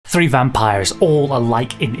Three vampires, all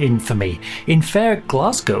alike in infamy, in fair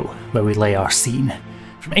Glasgow, where we lay our scene.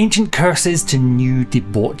 From ancient curses to new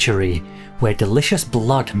debauchery, where delicious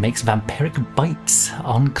blood makes vampiric bites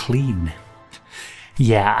unclean.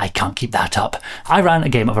 Yeah, I can't keep that up. I ran a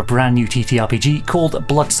game of a brand new TTRPG called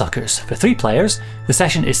Bloodsuckers for 3 players. The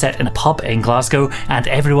session is set in a pub in Glasgow and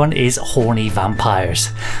everyone is horny vampires.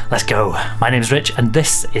 Let's go. My name's Rich and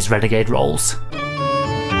this is Renegade Rolls.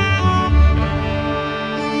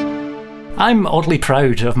 I'm oddly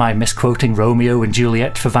proud of my misquoting Romeo and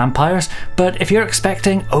Juliet for vampires, but if you're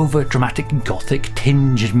expecting over-dramatic gothic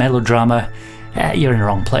tinged melodrama, you're in the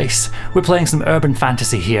wrong place. We're playing some urban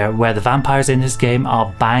fantasy here, where the vampires in this game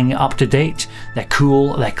are bang up to date, they're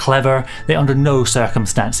cool, they're clever, they under no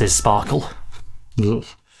circumstances sparkle. Ugh.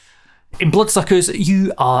 In Bloodsuckers,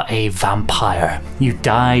 you are a vampire. You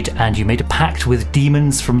died and you made a pact with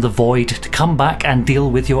demons from the void to come back and deal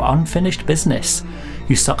with your unfinished business.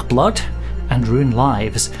 You suck blood and ruin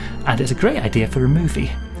lives, and it's a great idea for a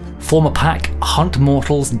movie. Form a pack, hunt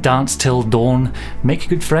mortals, dance till dawn, make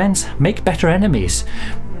good friends, make better enemies.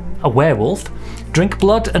 A werewolf, drink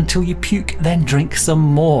blood until you puke, then drink some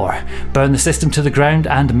more. Burn the system to the ground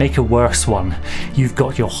and make a worse one. You've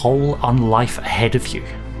got your whole unlife ahead of you.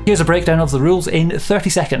 Here's a breakdown of the rules in 30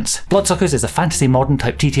 seconds. Bloodsuckers is a fantasy modern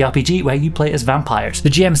type TTRPG where you play as vampires. The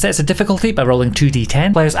GM sets a difficulty by rolling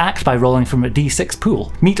 2d10. Players act by rolling from a d6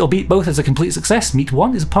 pool. Meet or beat both is a complete success, meet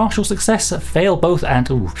one is a partial success, fail both and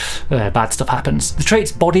bad stuff happens. The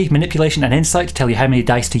traits body, manipulation and insight tell you how many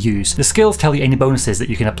dice to use. The skills tell you any bonuses that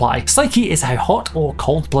you can apply. Psyche is how hot or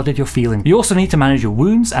cold-blooded you're feeling. You also need to manage your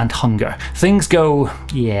wounds and hunger. Things go,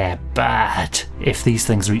 bad if these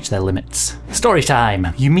things reach their limits. Story time.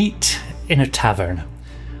 You meet in a tavern.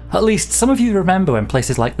 At least some of you remember when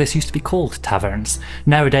places like this used to be called taverns.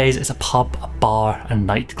 Nowadays it's a pub, a bar, a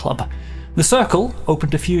nightclub. The Circle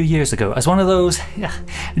opened a few years ago as one of those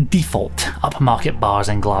default upmarket bars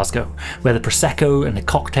in Glasgow, where the Prosecco and the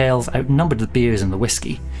cocktails outnumbered the beers and the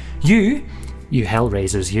whiskey. You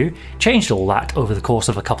Hellraisers, you changed all that over the course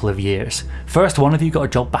of a couple of years. First one of you got a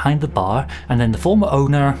job behind the bar, and then the former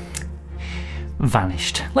owner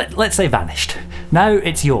vanished. Let's say vanished. Now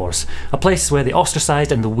it's yours, a place where the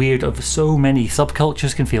ostracised and the weird of so many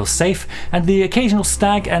subcultures can feel safe, and the occasional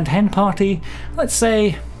stag and hen party, let's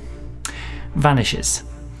say, vanishes.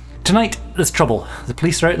 Tonight, there's trouble. The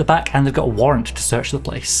police are out the back and they've got a warrant to search the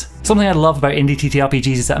place. Something I love about indie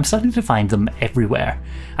TTRPGs is that I'm starting to find them everywhere.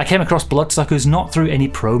 I came across Bloodsuckers not through any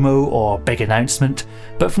promo or big announcement,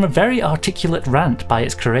 but from a very articulate rant by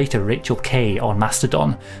its creator Rachel K on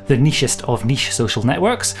Mastodon, the nichest of niche social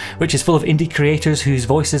networks, which is full of indie creators whose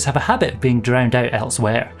voices have a habit of being drowned out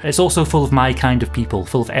elsewhere. It's also full of my kind of people,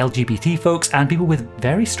 full of LGBT folks and people with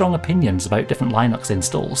very strong opinions about different Linux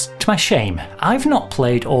installs. To my shame, I've not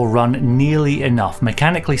played or run nearly enough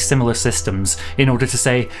mechanically similar systems in order to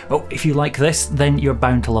say, oh, if you like this, then you're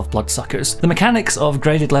bound to love Bloodsuckers. The mechanics of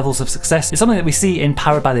graded levels of success is something that we see in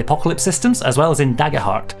Powered by the Apocalypse systems, as well as in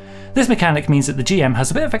Daggerheart. This mechanic means that the GM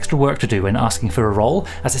has a bit of extra work to do when asking for a roll,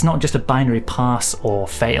 as it's not just a binary pass or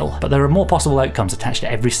fail, but there are more possible outcomes attached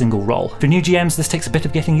to every single roll. For new GMs this takes a bit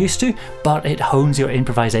of getting used to, but it hones your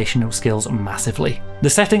improvisational skills massively. The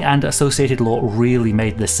setting and associated lore really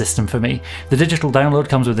made this system for me. The digital download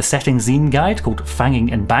comes with a setting zine guide called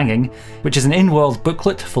Fanging and Banging, which is an in-world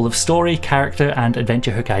booklet full of story, character and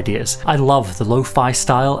adventure hook ideas. I love the lo-fi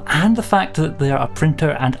style and the fact that there are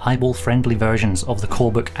printer and eyeball-friendly versions of the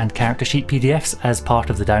core book and character sheet PDFs as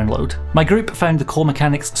part of the download. My group found the core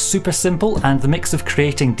mechanics super simple and the mix of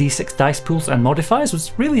creating d6 dice pools and modifiers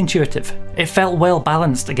was really intuitive. It felt well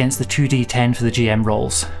balanced against the 2d10 for the GM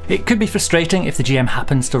rolls. It could be frustrating if the GM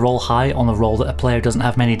happens to roll high on a roll that a player doesn't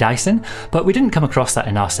have many dice in, but we didn't come across that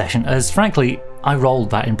in our session as, frankly, I rolled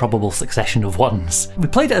that improbable succession of ones. We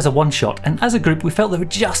played it as a one-shot, and as a group we felt there were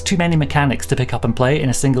just too many mechanics to pick up and play in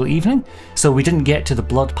a single evening, so we didn't get to the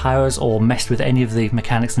blood powers or messed with any of the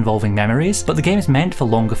mechanics involving memories, but the game is meant for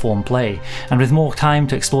longer form play, and with more time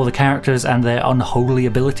to explore the characters and their unholy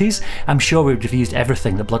abilities, I'm sure we would have used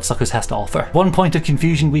everything that Bloodsuckers has to offer. One point of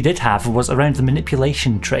confusion we did have was around the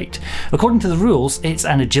manipulation trait. According to the rules, it's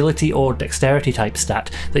an agility or dexterity type stat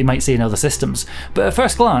that you might see in other systems, but at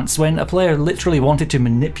first glance, when a player literally wanted to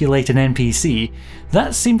manipulate an NPC,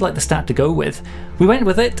 that seemed like the stat to go with. We went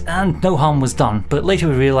with it and no harm was done, but later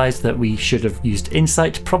we realised that we should have used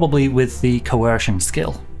insight, probably with the coercion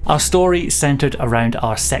skill. Our story centred around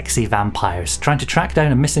our sexy vampires, trying to track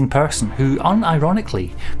down a missing person who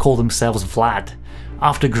unironically call themselves Vlad.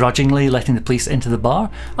 After grudgingly letting the police into the bar,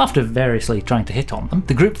 after variously trying to hit on them,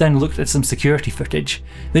 the group then looked at some security footage.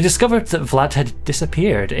 They discovered that Vlad had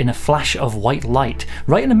disappeared in a flash of white light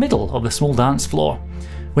right in the middle of the small dance floor.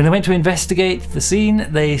 When they went to investigate the scene,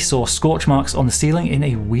 they saw scorch marks on the ceiling in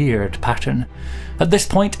a weird pattern. At this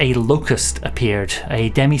point, a locust appeared, a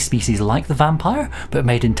demi-species like the vampire, but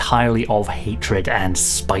made entirely of hatred and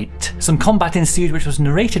spite. Some combat ensued which was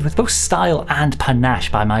narrated with both style and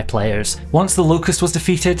panache by my players. Once the locust was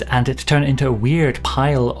defeated and it turned into a weird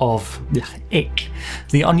pile of ick,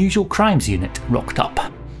 the Unusual Crimes Unit rocked up.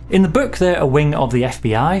 In the book they're a wing of the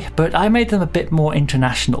FBI, but I made them a bit more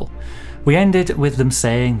international. We ended with them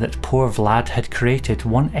saying that poor Vlad had created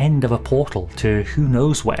one end of a portal to who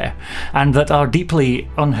knows where, and that our deeply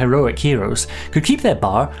unheroic heroes could keep their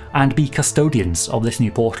bar and be custodians of this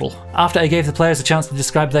new portal. After I gave the players a chance to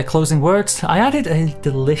describe their closing words, I added a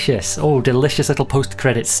delicious little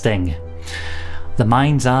post-credits sting. The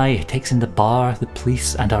mind's eye takes in the bar, the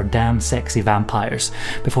police, and our damn sexy vampires,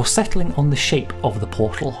 before settling on the shape of the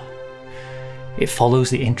portal. It follows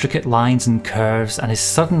the intricate lines and curves and is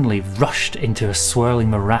suddenly rushed into a swirling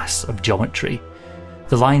morass of geometry.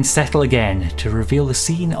 The lines settle again to reveal the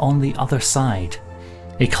scene on the other side.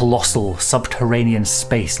 A colossal subterranean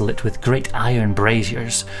space lit with great iron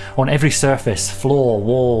braziers. On every surface, floor,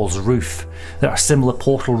 walls, roof, there are similar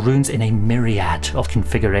portal runes in a myriad of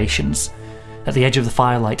configurations. At the edge of the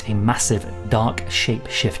firelight, a massive, dark shape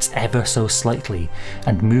shifts ever so slightly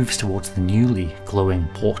and moves towards the newly glowing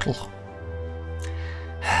portal.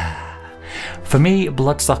 For me,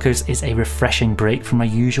 Bloodsuckers is a refreshing break from my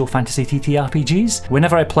usual fantasy TTRPGs.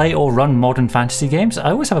 Whenever I play or run modern fantasy games,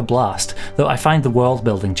 I always have a blast, though I find the world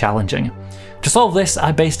building challenging. To solve this,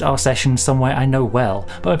 I based our session somewhere I know well,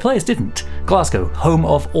 but my players didn't. Glasgow, home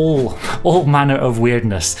of all manner of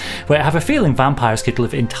weirdness, where I have a feeling vampires could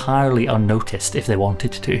live entirely unnoticed if they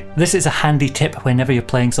wanted to. This is a handy tip whenever you're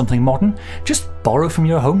playing something modern. Just borrow from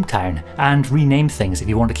your hometown, and rename things if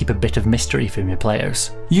you want to keep a bit of mystery from your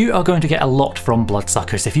players. You are going to get a lot from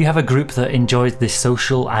Bloodsuckers if you have a group that enjoys the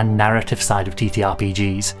social and narrative side of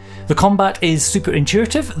TTRPGs. The combat is super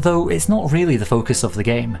intuitive, though it's not really the focus of the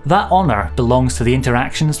game. That honour belongs to the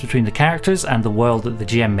interactions between the characters and the world that the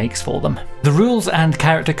GM makes for them. The rules and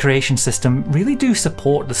character creation system really do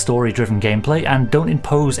support the story-driven gameplay and don't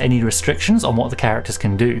impose any restrictions on what the characters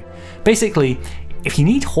can do. Basically, if you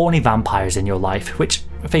need horny vampires in your life, which,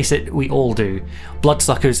 face it, we all do,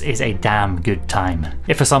 Bloodsuckers is a damn good time.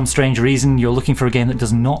 If for some strange reason you're looking for a game that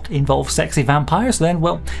does not involve sexy vampires, then,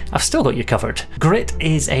 well, I've still got you covered. Grit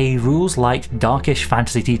is a rules-light, darkish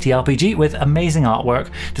fantasy TTRPG with amazing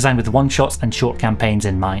artwork, designed with one-shots and short campaigns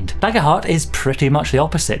in mind. Daggerheart is pretty much the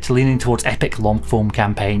opposite, leaning towards epic long-form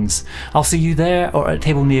campaigns. I'll see you there or at a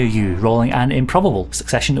table near you, rolling an improbable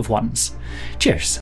succession of ones. Cheers.